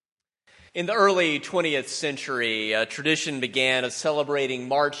In the early 20th century, a tradition began of celebrating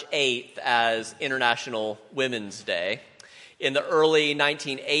March 8th as International Women's Day. In the early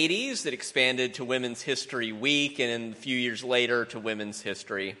 1980s, it expanded to Women's History Week, and a few years later to Women's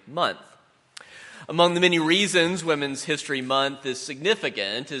History Month. Among the many reasons Women's History Month is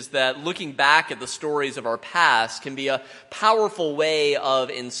significant is that looking back at the stories of our past can be a powerful way of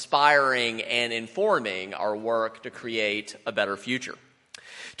inspiring and informing our work to create a better future.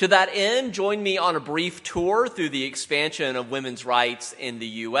 To that end, join me on a brief tour through the expansion of women's rights in the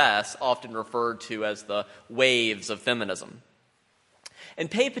U.S., often referred to as the waves of feminism. And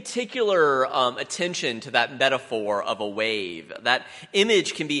pay particular attention to that metaphor of a wave. That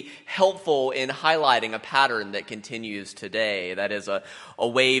image can be helpful in highlighting a pattern that continues today. That is, a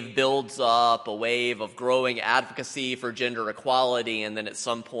wave builds up, a wave of growing advocacy for gender equality, and then at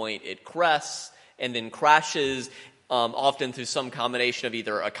some point it crests and then crashes, often through some combination of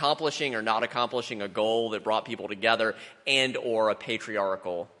either accomplishing or not accomplishing a goal that brought people together and or a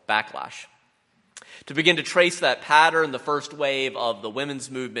patriarchal backlash. To begin to trace that pattern, the first wave of the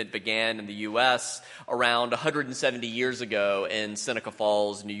women's movement began in the U.S. around 170 years ago in Seneca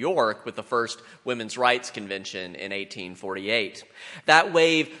Falls, New York, with the first Women's Rights Convention in 1848. That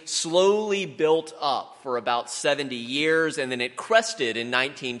wave slowly built up for about 70 years, and then it crested in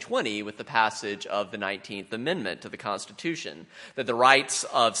 1920 with the passage of the 19th Amendment to the Constitution, that the rights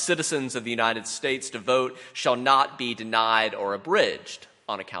of citizens of the United States to vote shall not be denied or abridged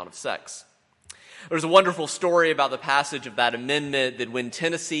on account of sex. There's a wonderful story about the passage of that amendment that when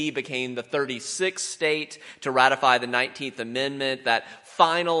Tennessee became the 36th state to ratify the 19th Amendment, that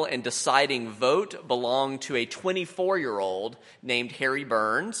final and deciding vote belonged to a 24-year-old named Harry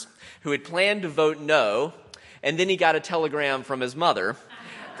Burns, who had planned to vote no, and then he got a telegram from his mother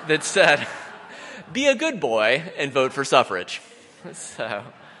that said, "Be a good boy and vote for suffrage." So,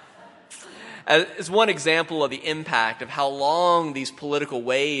 as one example of the impact of how long these political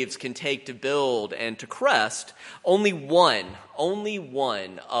waves can take to build and to crest, only one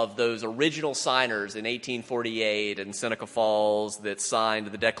of those original signers in 1848 in Seneca Falls that signed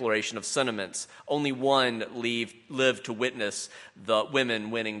the Declaration of Sentiments, only one lived to witness the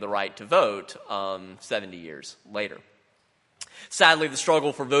women winning the right to vote 70 years later. Sadly, the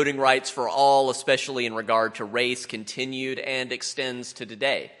struggle for voting rights for all, especially in regard to race, continued and extends to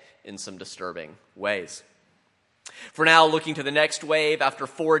today in some disturbing ways. For now, looking to the next wave, after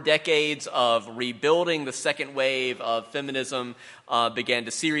 4 decades of rebuilding, the second wave of feminism began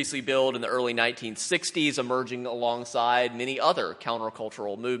to seriously build in the early 1960s, emerging alongside many other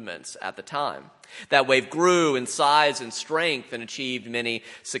countercultural movements at the time. That wave grew in size and strength and achieved many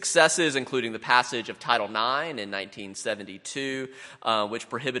successes, including the passage of Title IX in 1972, which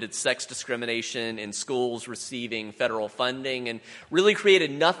prohibited sex discrimination in schools receiving federal funding and really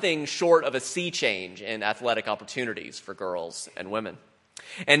created nothing short of a sea change in athletic opportunities for girls and women.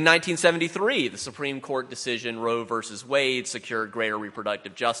 In 1973, the Supreme Court decision Roe v. Wade secured greater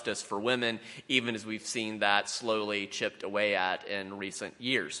reproductive justice for women, even as we've seen that slowly chipped away at in recent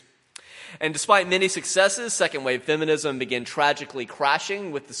years. And despite many successes, second-wave feminism began tragically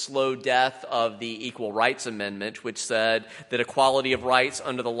crashing with the slow death of the Equal Rights Amendment, which said that equality of rights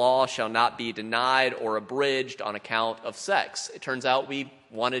under the law shall not be denied or abridged on account of sex. It turns out we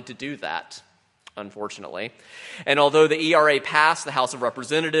wanted to do that, unfortunately. And although the ERA passed the House of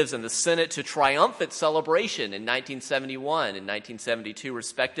Representatives and the Senate to triumphant celebration in 1971 and 1972,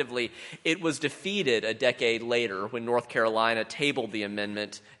 respectively, it was defeated a decade later when North Carolina tabled the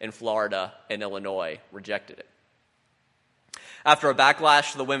amendment and Florida and Illinois rejected it. After a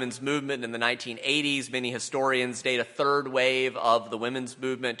backlash to the women's movement in the 1980s, many historians date a third wave of the women's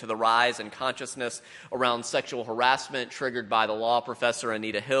movement to the rise in consciousness around sexual harassment triggered by the law professor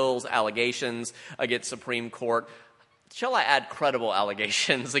Anita Hill's allegations against Supreme Court, shall I add credible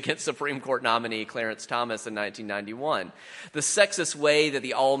allegations against Supreme Court nominee Clarence Thomas in 1991. The sexist way that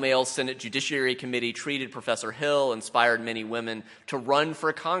the all-male Senate Judiciary Committee treated Professor Hill inspired many women to run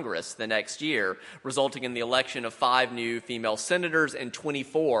for Congress the next year, resulting in the election of 5 new female senators and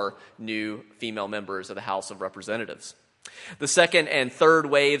 24 new female members of the House of Representatives. The second and third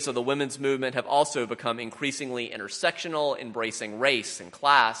waves of the women's movement have also become increasingly intersectional, embracing race and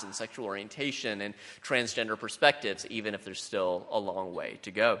class and sexual orientation and transgender perspectives, even if there's still a long way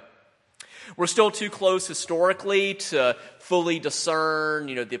to go. We're still too close historically to fully discern,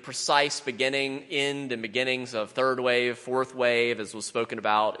 the precise end and beginnings of third wave, fourth wave, as was spoken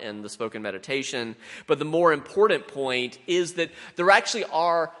about in the spoken meditation. But the more important point is that there actually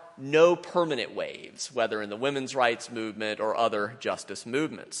are no permanent waves, whether in the women's rights movement or other justice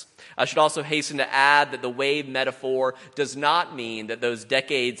movements. I should also hasten to add that the wave metaphor does not mean that those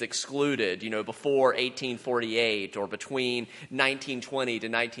decades excluded, before 1848 or between 1920 to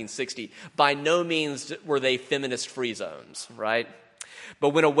 1960, by no means were they feminist-free zones, right? But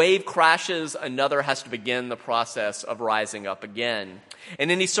when a wave crashes, another has to begin the process of rising up again.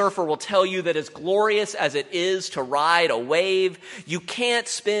 And any surfer will tell you that as glorious as it is to ride a wave, you can't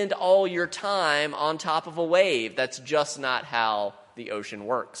spend all your time on top of a wave. That's just not how the ocean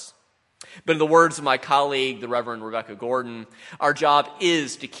works. But in the words of my colleague, the Reverend Rebecca Gordon, our job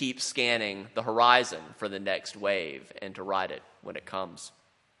is to keep scanning the horizon for the next wave and to ride it when it comes.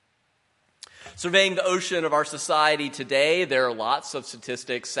 Surveying the ocean of our society today, there are lots of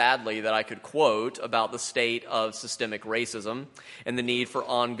statistics, sadly, that I could quote about the state of systemic racism and the need for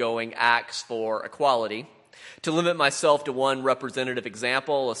ongoing acts for equality. To limit myself to one representative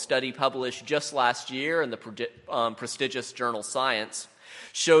example, a study published just last year in the prestigious journal Science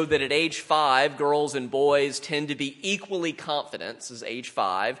showed that at age 5, girls and boys tend to be equally confident, this is age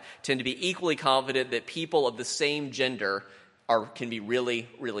 5, tend to be equally confident that people of the same gender can be really,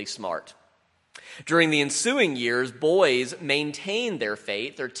 really smart. During the ensuing years, boys maintain their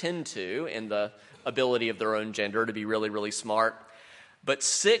faith, or tend to, in the ability of their own gender to be really, really smart. But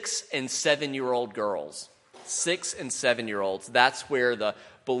 6 and 7-year-old girls, 6 and 7-year-olds, that's where the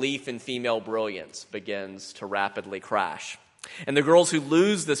belief in female brilliance begins to rapidly crash. And the girls who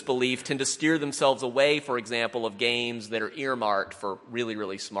lose this belief tend to steer themselves away, for example, of games that are earmarked for really,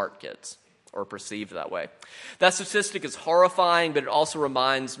 really smart kids, or perceived that way. That statistic is horrifying, but it also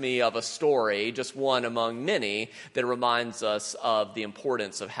reminds me of a story, just one among many, that reminds us of the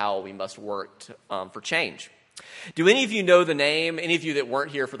importance of how we must work for change. Do any of you know the name, any of you that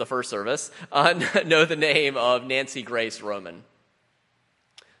weren't here for the first service, know the name of Nancy Grace Roman?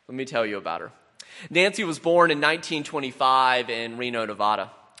 Let me tell you about her. Nancy was born in 1925 in Reno,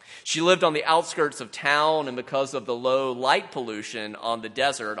 Nevada. She lived on the outskirts of town, and because of the low light pollution on the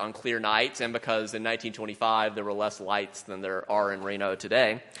desert on clear nights, and because in 1925 there were less lights than there are in Reno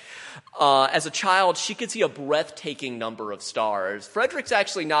today, as a child, she could see a breathtaking number of stars. Frederick's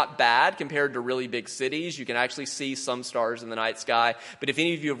actually not bad compared to really big cities. You can actually see some stars in the night sky. But if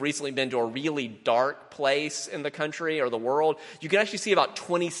any of you have recently been to a really dark place in the country or the world, you can actually see about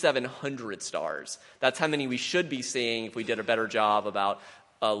 2,700 stars. That's how many we should be seeing if we did a better job about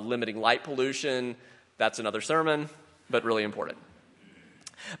limiting light pollution. That's another sermon, but really important.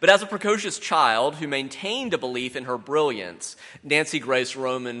 But as a precocious child who maintained a belief in her brilliance, Nancy Grace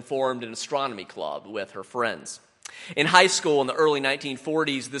Roman formed an astronomy club with her friends. In high school in the early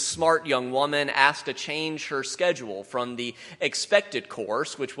 1940s, this smart young woman asked to change her schedule from the expected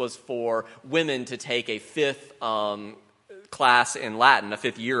course, which was for women to take a fifth class in Latin, a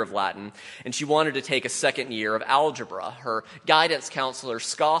 5th year of Latin, and she wanted to take a 2nd year of algebra. Her guidance counselor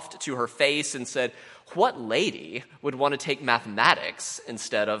scoffed to her face and said, "What lady would want to take mathematics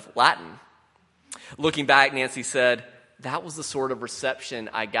instead of Latin?" Looking back, Nancy said, "That was the sort of reception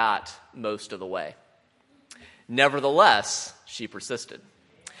I got most of the way." Nevertheless, she persisted.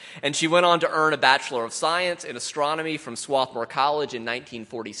 And she went on to earn a Bachelor of Science in Astronomy from Swarthmore College in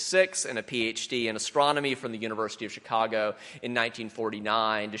 1946 and a PhD in Astronomy from the University of Chicago in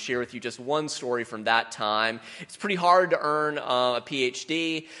 1949. To share with you just one story from that time, it's pretty hard to earn a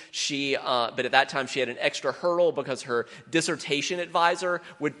PhD. But at that time, she had an extra hurdle because her dissertation advisor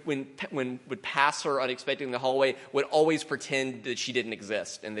would pass her unexpectedly in the hallway, would always pretend that she didn't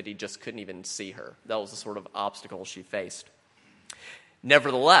exist and that he just couldn't even see her. That was the sort of obstacle she faced.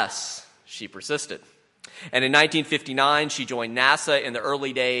 Nevertheless, she persisted. And in 1959, she joined NASA in the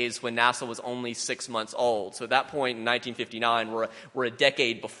early days when NASA was only 6 months old. So at that point in 1959, we're a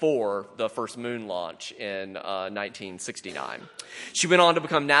decade before the first moon launch in 1969. She went on to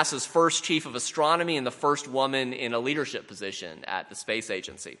become NASA's first chief of astronomy and the first woman in a leadership position at the space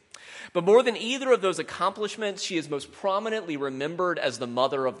agency. But more than either of those accomplishments, she is most prominently remembered as the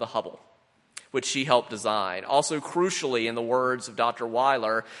mother of the Hubble, which she helped design. Also crucially, in the words of Dr.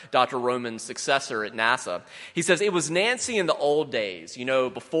 Weiler, Dr. Roman's successor at NASA, he says, "It was Nancy in the old days,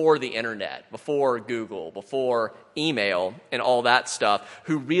 before the internet, before Google, before email and all that stuff,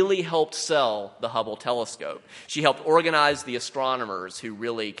 who really helped sell the Hubble telescope. She helped organize the astronomers who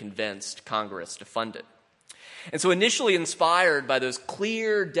really convinced Congress to fund it." And so initially inspired by those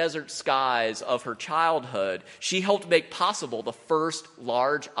clear desert skies of her childhood, she helped make possible the first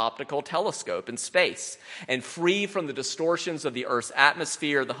large optical telescope in space. And free from the distortions of the Earth's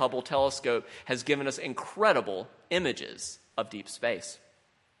atmosphere, the Hubble telescope has given us incredible images of deep space.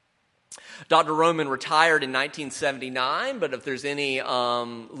 Dr. Roman retired in 1979, but if there's any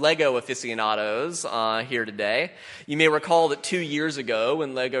Lego aficionados here today, you may recall that 2 years ago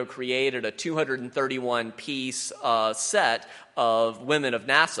when Lego created a 231-piece set of women of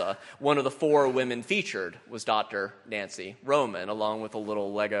NASA, one of the 4 women featured was Dr. Nancy Roman, along with a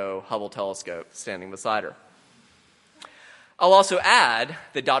little Lego Hubble telescope standing beside her. I'll also add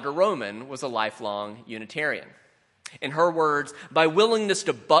that Dr. Roman was a lifelong Unitarian. In her words, by willingness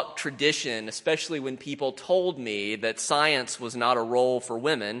to buck tradition, especially when people told me that science was not a role for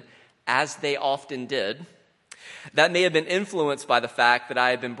women, as they often did, that may have been influenced by the fact that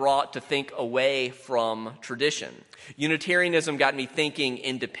I had been brought to think away from tradition. Unitarianism got me thinking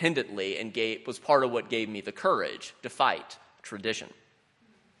independently and was part of what gave me the courage to fight tradition.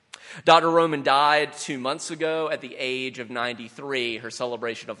 Dr. Roman died 2 months ago at the age of 93. Her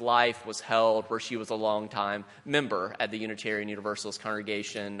celebration of life was held where she was a longtime member at the Unitarian Universalist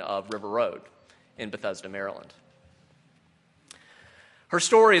Congregation of River Road in Bethesda, Maryland. Her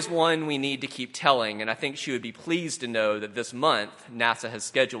story is one we need to keep telling, and I think she would be pleased to know that this month NASA has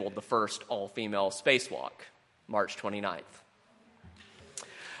scheduled the first all-female spacewalk, March 29th.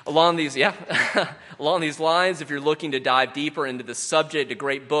 Along these lines, if you're looking to dive deeper into this subject, a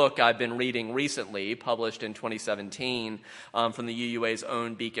great book I've been reading recently, published in 2017 from the UUA's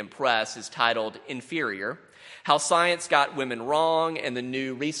own Beacon Press, is titled Inferior: How Science Got Women Wrong and the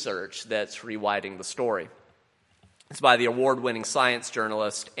New Research That's Rewriting the Story. It's by the award-winning science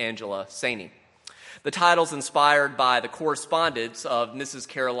journalist Angela Saini. The title's inspired by the correspondence of Mrs.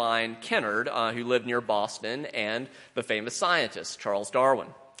 Caroline Kennard, who lived near Boston, and the famous scientist Charles Darwin.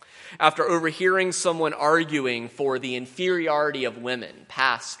 After overhearing someone arguing for the inferiority of women,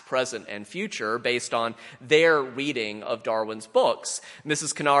 past, present, and future, based on their reading of Darwin's books,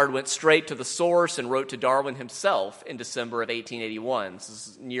 Mrs. Kennard went straight to the source and wrote to Darwin himself in December of 1881. This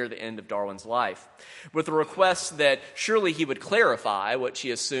is near the end of Darwin's life, with a request that surely he would clarify what she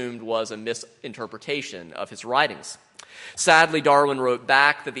assumed was a misinterpretation of his writings. Sadly, Darwin wrote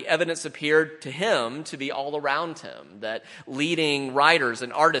back that the evidence appeared to him to be all around him, that leading writers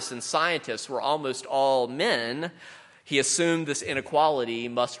and artists and scientists were almost all men. He assumed this inequality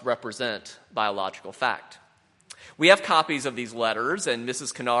must represent biological fact. We have copies of these letters, and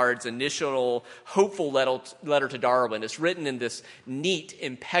Mrs. Kennard's initial hopeful letter to Darwin is written in this neat,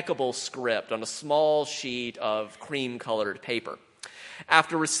 impeccable script on a small sheet of cream-colored paper.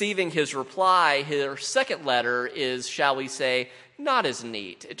 After receiving his reply, her second letter is, shall we say, not as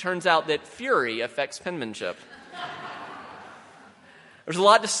neat. It turns out that fury affects penmanship. There's a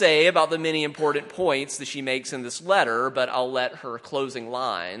lot to say about the many important points that she makes in this letter, but I'll let her closing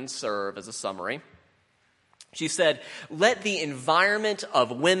lines serve as a summary. She said, "Let the environment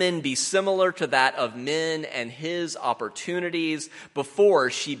of women be similar to that of men and his opportunities before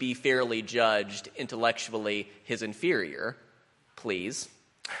she be fairly judged, intellectually his inferior. Please."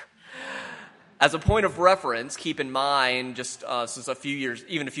 As a point of reference, keep in mind, just since a few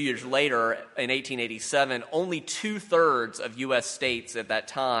years later, in 1887, only 2/3 of U.S. states at that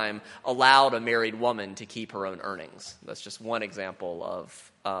time allowed a married woman to keep her own earnings. That's just one example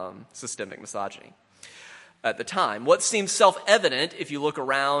of systemic misogyny at the time. What seems self-evident, if you look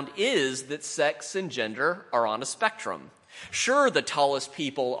around, is that sex and gender are on a spectrum. Sure, the tallest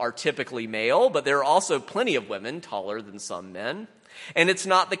people are typically male, but there are also plenty of women taller than some men. And it's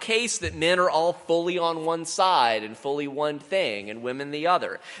not the case that men are all fully on one side and fully one thing and women the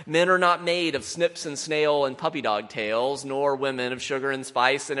other. Men are not made of snips and snail and puppy dog tails, nor women of sugar and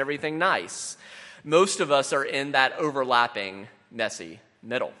spice and everything nice. Most of us are in that overlapping, messy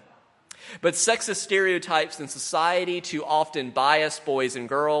middle. But sexist stereotypes in society too often bias boys and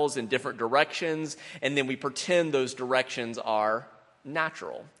girls in different directions, and then we pretend those directions are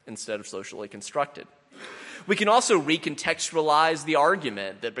natural instead of socially constructed. We can also recontextualize the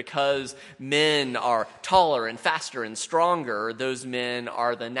argument that because men are taller and faster and stronger, those men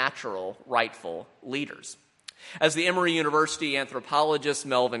are the natural, rightful leaders. As the Emory University anthropologist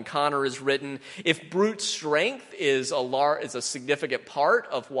Melvin Konner has written, if brute strength is a significant part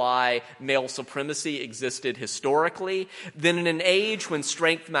of why male supremacy existed historically, then in an age when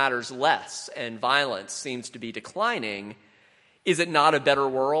strength matters less and violence seems to be declining, is it not a better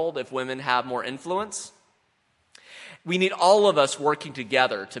world if women have more influence? We need all of us working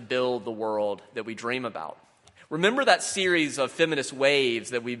together to build the world that we dream about. Remember that series of feminist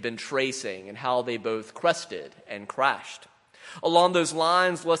waves that we've been tracing and how they both crested and crashed. Along those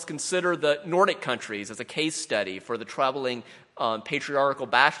lines, let's consider the Nordic countries as a case study for the troubling patriarchal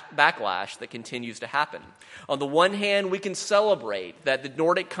backlash that continues to happen. On the one hand, we can celebrate that the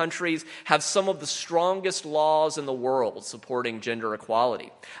Nordic countries have some of the strongest laws in the world supporting gender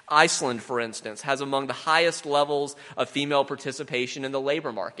equality. Iceland, for instance, has among the highest levels of female participation in the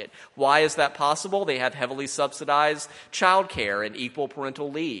labor market. Why is that possible? They have heavily subsidized childcare and equal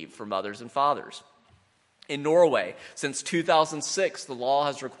parental leave for mothers and fathers. In Norway, since 2006, the law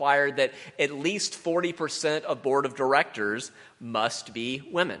has required that at least 40% of board of directors must be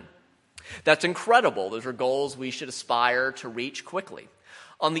women. That's incredible. Those are goals we should aspire to reach quickly.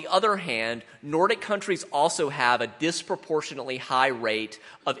 On the other hand, Nordic countries also have a disproportionately high rate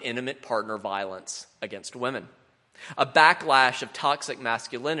of intimate partner violence against women, a backlash of toxic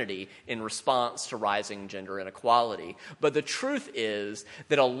masculinity in response to rising gender inequality. But the truth is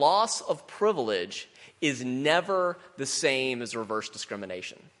that a loss of privilege is never the same as reverse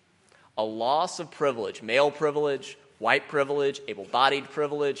discrimination. A loss of privilege, male privilege, white privilege, able-bodied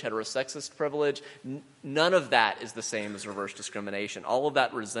privilege, heterosexist privilege, none of that is the same as reverse discrimination. All of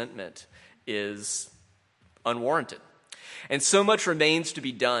that resentment is unwarranted. And so much remains to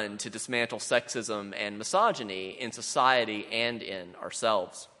be done to dismantle sexism and misogyny in society and in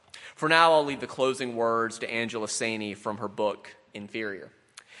ourselves. For now, I'll leave the closing words to Angela Saini from her book, Inferior.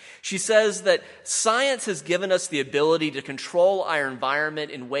 She says that science has given us the ability to control our environment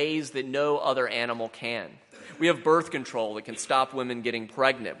in ways that no other animal can. We have birth control that can stop women getting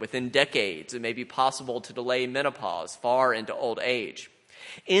pregnant. Within decades, it may be possible to delay menopause far into old age.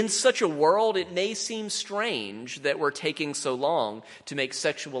 In such a world, it may seem strange that we're taking so long to make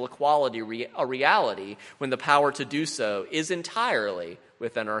sexual equality a reality when the power to do so is entirely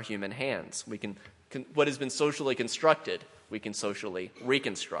within our human hands. What has been socially constructed, we can socially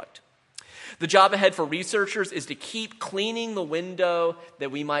reconstruct. The job ahead for researchers is to keep cleaning the window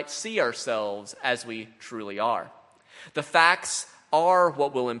that we might see ourselves as we truly are. The facts are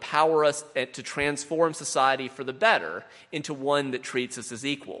what will empower us to transform society for the better into one that treats us as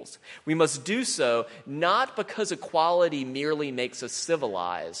equals. We must do so not because equality merely makes us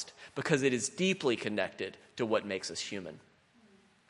civilized, because it is deeply connected to what makes us human.